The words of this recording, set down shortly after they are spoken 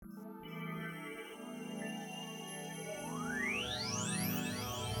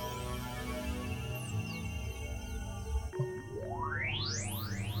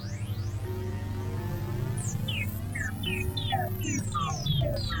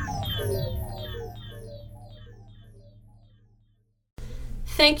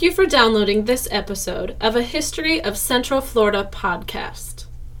Thank you for downloading this episode of a History of Central Florida podcast.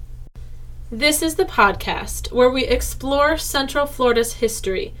 This is the podcast where we explore Central Florida's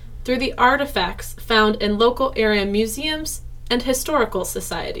history through the artifacts found in local area museums and historical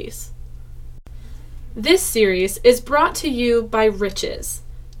societies. This series is brought to you by Riches,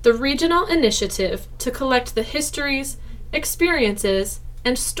 the regional initiative to collect the histories, experiences,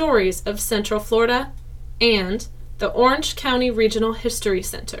 and stories of Central Florida, and the Orange County Regional History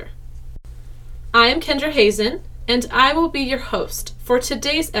Center. I am Kendra Hazen, and I will be your host for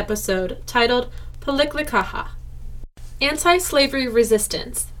today's episode titled Piliklikaha. Anti-slavery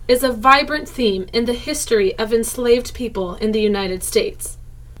resistance is a vibrant theme in the history of enslaved people in the United States.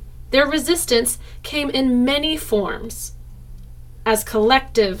 Their resistance came in many forms, as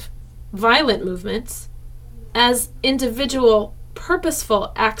collective, violent movements, as individual,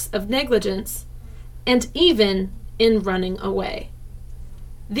 purposeful acts of negligence, and even in running away.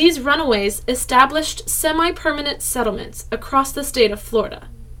 These runaways established semi-permanent settlements across the state of Florida.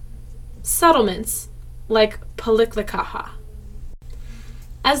 Settlements like Piliklikaha.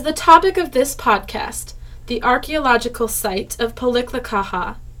 As the topic of this podcast, the archaeological site of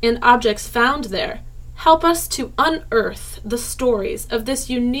Piliklikaha and objects found there help us to unearth the stories of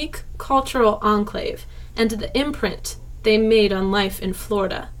this unique cultural enclave and the imprint they made on life in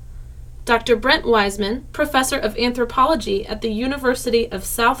Florida. Dr. Brent Weisman, professor of anthropology at the University of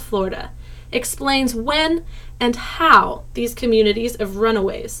South Florida, explains when and how these communities of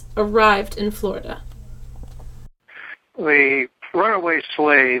runaways arrived in Florida. The runaway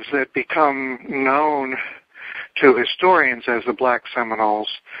slaves that become known to historians as the Black Seminoles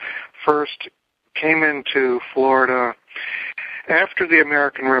first came into Florida after the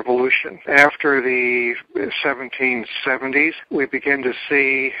American Revolution. After the 1770s, we begin to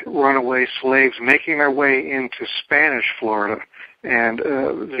see runaway slaves making their way into Spanish Florida. And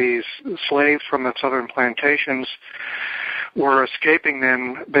these slaves from the southern plantations were escaping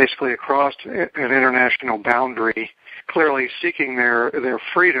them basically across an international boundary, clearly seeking their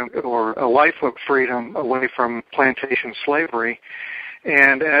freedom or a life of freedom away from plantation slavery.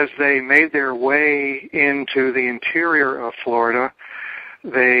 And as they made their way into the interior of Florida,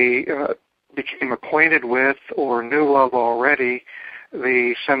 they became acquainted with or knew of already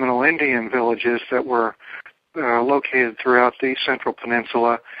the Seminole Indian villages that were located throughout the Central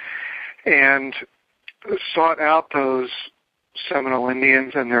Peninsula, and sought out those Seminole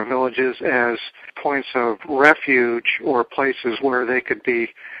Indians and their villages as points of refuge or places where they could be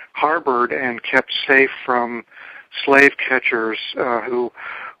harbored and kept safe from slave catchers who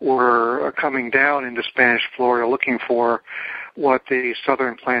were coming down into Spanish Florida looking for what the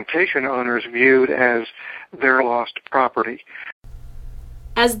southern plantation owners viewed as their lost property.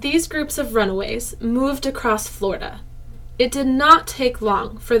 As these groups of runaways moved across Florida, it did not take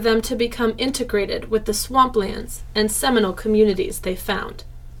long for them to become integrated with the swamplands and Seminole communities they found.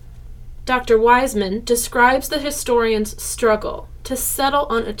 Dr. Weisman describes the historian's struggle to settle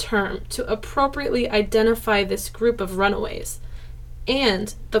on a term to appropriately identify this group of runaways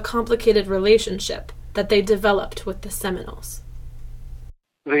and the complicated relationship that they developed with the Seminoles.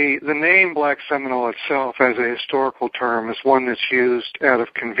 The name Black Seminole itself as a historical term is one that's used out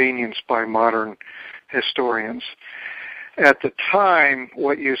of convenience by modern historians. At the time,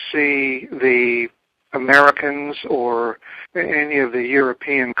 what you see the Americans or any of the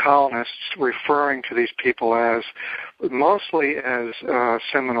European colonists referring to these people as mostly as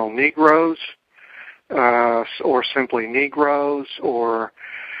Seminole Negroes or simply Negroes or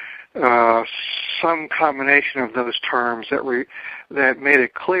some combination of those terms that made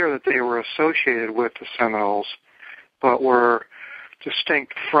it clear that they were associated with the Seminoles but were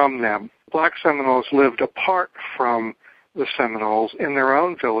distinct from them. Black Seminoles lived apart from the Seminoles in their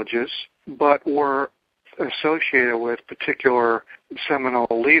own villages but were associated with particular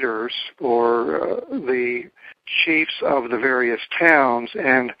Seminole leaders or the chiefs of the various towns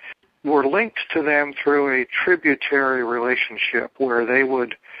and were linked to them through a tributary relationship where they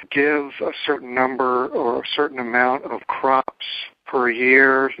would give a certain number or a certain amount of crops per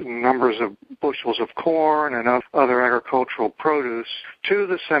year, numbers of bushels of corn and other agricultural produce to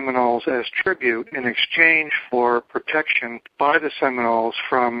the Seminoles as tribute in exchange for protection by the Seminoles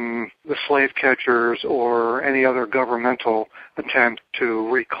from the slave catchers or any other governmental attempt to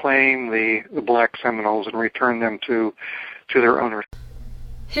reclaim the Black Seminoles and return them to their owners.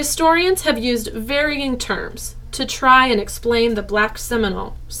 Historians have used varying terms to try and explain the Black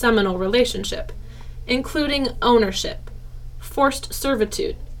Seminole relationship, including ownership, forced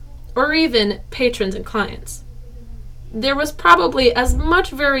servitude, or even patrons and clients. There was probably as much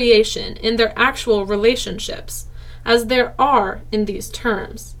variation in their actual relationships as there are in these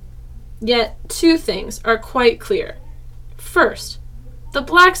terms. Yet, two things are quite clear. First, the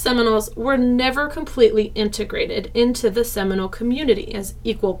Black Seminoles were never completely integrated into the Seminole community as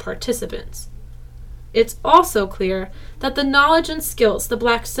equal participants. It's also clear that the knowledge and skills the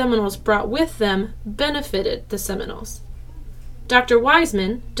Black Seminoles brought with them benefited the Seminoles. Dr.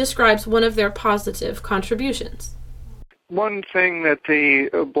 Weisman describes one of their positive contributions. One thing that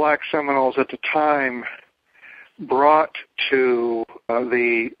the Black Seminoles at the time brought to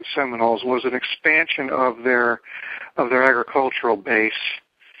the Seminoles was an expansion of their agricultural base.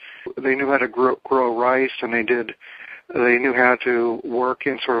 They knew how to grow rice, and they knew how to work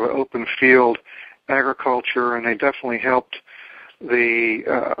in sort of an open field agriculture, and they definitely helped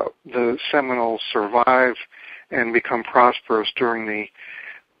the Seminoles survive and become prosperous during the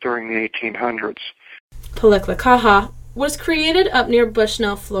 1800s. Piliklikaha was created up near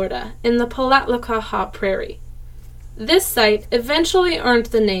Bushnell, Florida, in the Pilaklikaha Prairie. This site eventually earned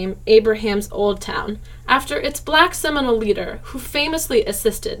the name Abraham's Old Town after its Black Seminole leader who famously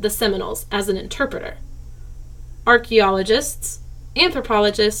assisted the Seminoles as an interpreter. Archaeologists,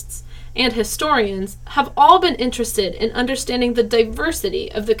 anthropologists, and historians have all been interested in understanding the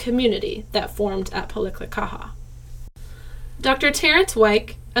diversity of the community that formed at Piliklikaha. Dr. Terrance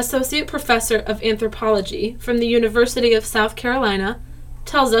Weik, Associate Professor of Anthropology from the University of South Carolina,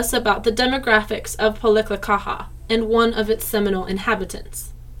 tells us about the demographics of Piliklikaha and one of its Seminole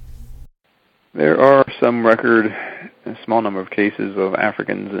inhabitants. There are some record, a small number of cases of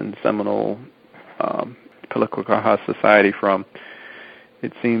Africans in Seminole Piliklikaha society from.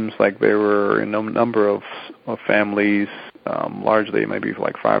 It seems like there were a number of families, largely maybe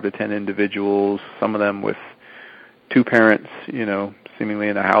like 5 to 10 individuals, some of them with 2 parents, seemingly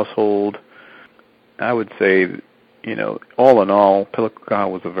in a household. I would say, all in all,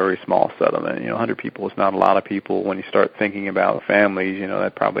 Piliklikaha was a very small settlement. 100 people is not a lot of people. When you start thinking about families,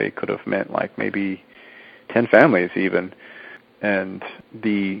 that probably could have meant like maybe 10 families even. And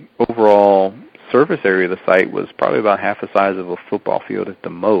the overall surface area of the site was probably about half the size of a football field at the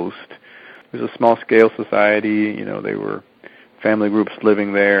most. It was a small-scale society. They were family groups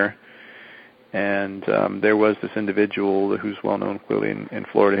living there. And there was this individual who's well-known clearly in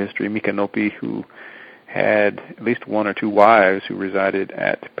Florida history, Micanopy, who had at least 1 or 2 wives who resided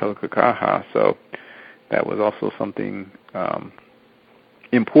at Piliklikaha. So that was also something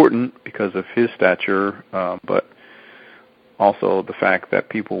important because of his stature, but also the fact that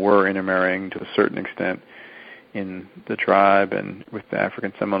people were intermarrying to a certain extent in the tribe and with the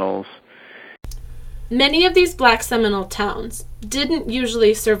African Seminoles. Many of these Black Seminole towns didn't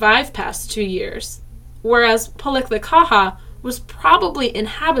usually survive past 2 years, whereas Piliklikaha was probably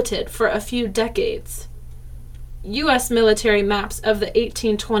inhabited for a few decades. U.S. military maps of the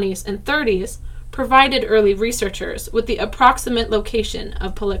 1820s and 30s provided early researchers with the approximate location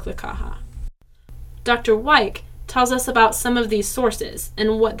of Piliklikaha. Dr. Weik tells us about some of these sources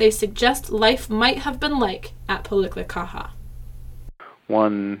and what they suggest life might have been like at Piliklikaha.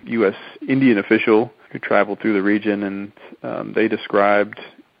 One U.S. Indian official who traveled through the region, and they described,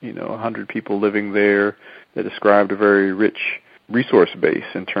 100 people living there. They described a very rich resource base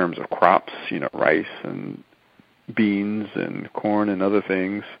in terms of crops, rice and beans and corn and other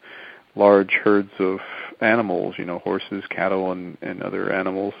things, large herds of animals, horses, cattle, and other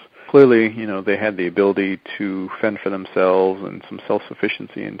animals. Clearly, they had the ability to fend for themselves and some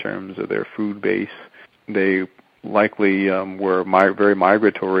self-sufficiency in terms of their food base. They likely were very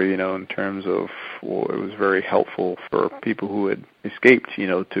migratory, in terms of, it was very helpful for people who had escaped,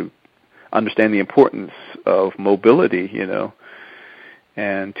 to understand the importance of mobility,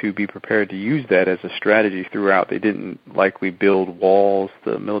 and to be prepared to use that as a strategy throughout. They didn't likely build walls.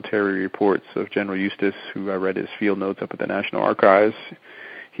 The military reports of General Eustis, who I read his field notes up at the National Archives,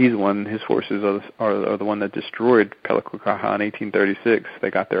 he's one, his forces are the one that destroyed Piliklikaha in 1836.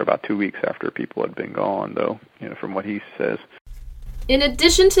 They got there about 2 weeks after people had been gone, though, from what he says. In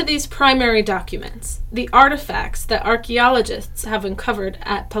addition to these primary documents, the artifacts that archaeologists have uncovered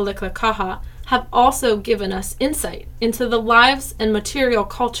at Piliklikaha have also given us insight into the lives and material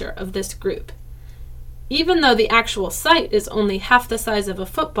culture of this group. Even though the actual site is only half the size of a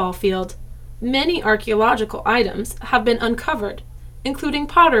football field, many archaeological items have been uncovered, including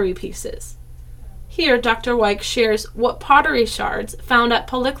pottery pieces. Here, Dr. Weik shares what pottery shards found at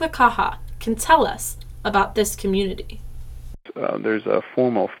Piliklikaha can tell us about this community. There's a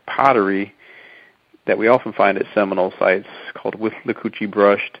form of pottery that we often find at Seminole sites called Withlacoochee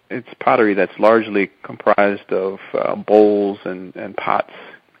brushed. It's pottery that's largely comprised of bowls and pots.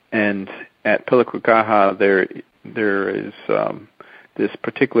 And at Piliklikaha, there is this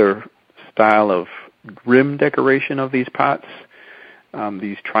particular style of rim decoration of these pots,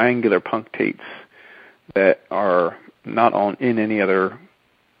 these triangular punctates that are not in any other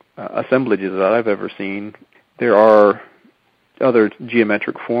assemblages that I've ever seen. There are other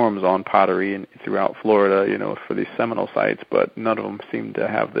geometric forms on pottery throughout Florida, for these Seminole sites, but none of them seem to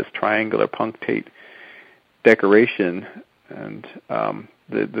have this triangular punctate decoration. And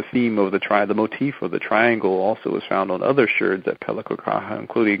the theme of the motif of the triangle also is found on other sherds at Piliklikaha,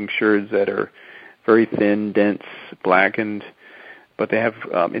 including sherds that are very thin, dense, blackened, but they have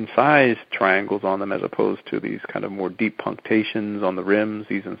incised triangles on them as opposed to these kind of more deep punctations on the rims.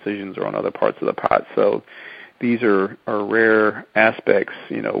 These incisions are on other parts of the pot. So these are rare aspects.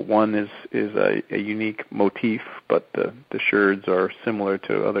 One is a unique motif, but the sherds are similar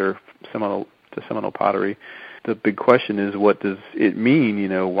to other Seminole pottery. The big question is, what does it mean?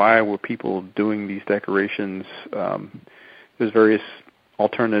 Why were people doing these decorations? There's various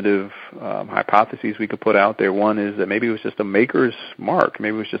alternative hypotheses we could put out there. One is that maybe it was just a maker's mark.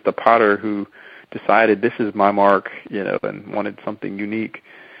 Maybe it was just a potter who decided, this is my mark, and wanted something unique.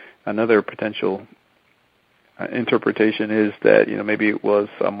 Another potential interpretation is that, maybe it was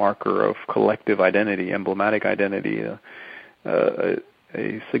a marker of collective identity, emblematic identity, a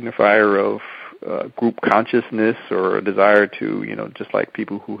signifier of group consciousness, or a desire to, just like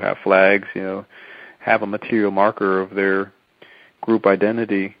people who have flags, have a material marker of their group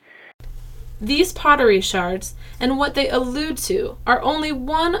identity. These pottery shards and what they allude to are only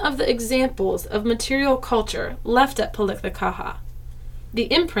one of the examples of material culture left at Piliklikaha.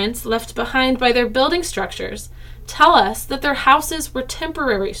 The imprints left behind by their building structures tell us that their houses were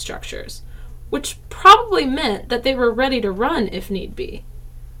temporary structures, which probably meant that they were ready to run if need be.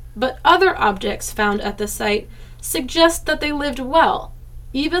 But other objects found at the site suggest that they lived well,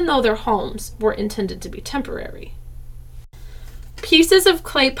 even though their homes were intended to be temporary. Pieces of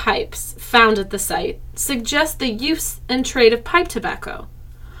clay pipes found at the site suggest the use and trade of pipe tobacco.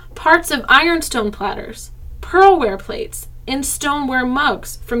 Parts of ironstone platters, pearlware plates, and stoneware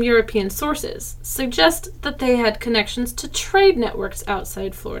mugs from European sources suggest that they had connections to trade networks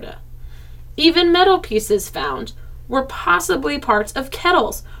outside Florida. Even metal pieces found were possibly parts of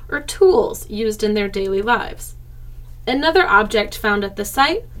kettles or tools used in their daily lives. Another object found at the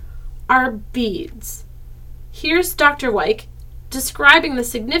site are beads. Here's Dr. Weik describing the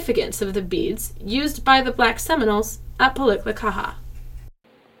significance of the beads used by the Black Seminoles at Piliklikaha.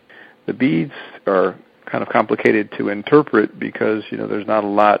 The beads are kind of complicated to interpret because, there's not a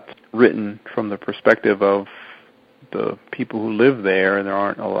lot written from the perspective of the people who live there, and there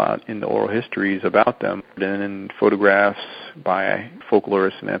aren't a lot in the oral histories about them. And in photographs by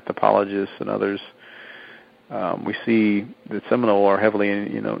folklorists and anthropologists and others, we see that Seminole are heavily,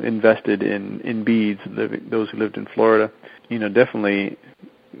 invested in beads. Those who lived in Florida, definitely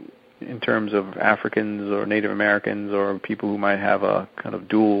in terms of Africans or Native Americans or people who might have a kind of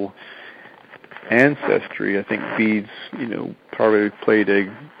dual ancestry. I think beads, probably played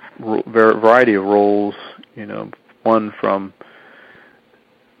a variety of roles. One from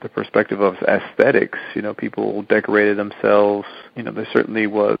the perspective of aesthetics. People decorated themselves. There certainly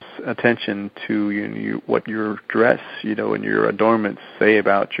was attention to what your dress, and your adornments say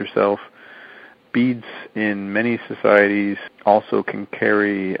about yourself. Beads in many societies also can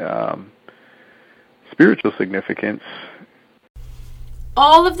carry spiritual significance.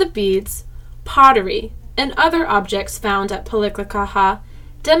 All of the beads, pottery, and other objects found at Piliklikaha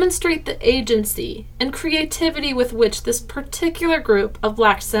demonstrate the agency and creativity with which this particular group of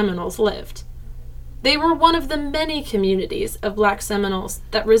Black Seminoles lived. They were one of the many communities of Black Seminoles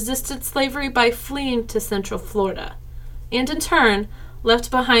that resisted slavery by fleeing to Central Florida, and in turn left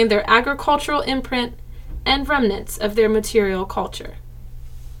behind their agricultural imprint and remnants of their material culture.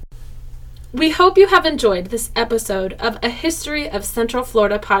 We hope you have enjoyed this episode of A History of Central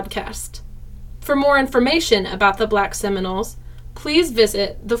Florida podcast. For more information about the Black Seminoles, please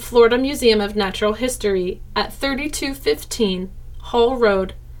visit the Florida Museum of Natural History at 3215 Hull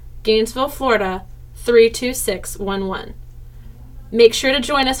Road, Gainesville, Florida, 32611. Make sure to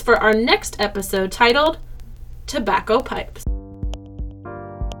join us for our next episode titled Tobacco Pipes.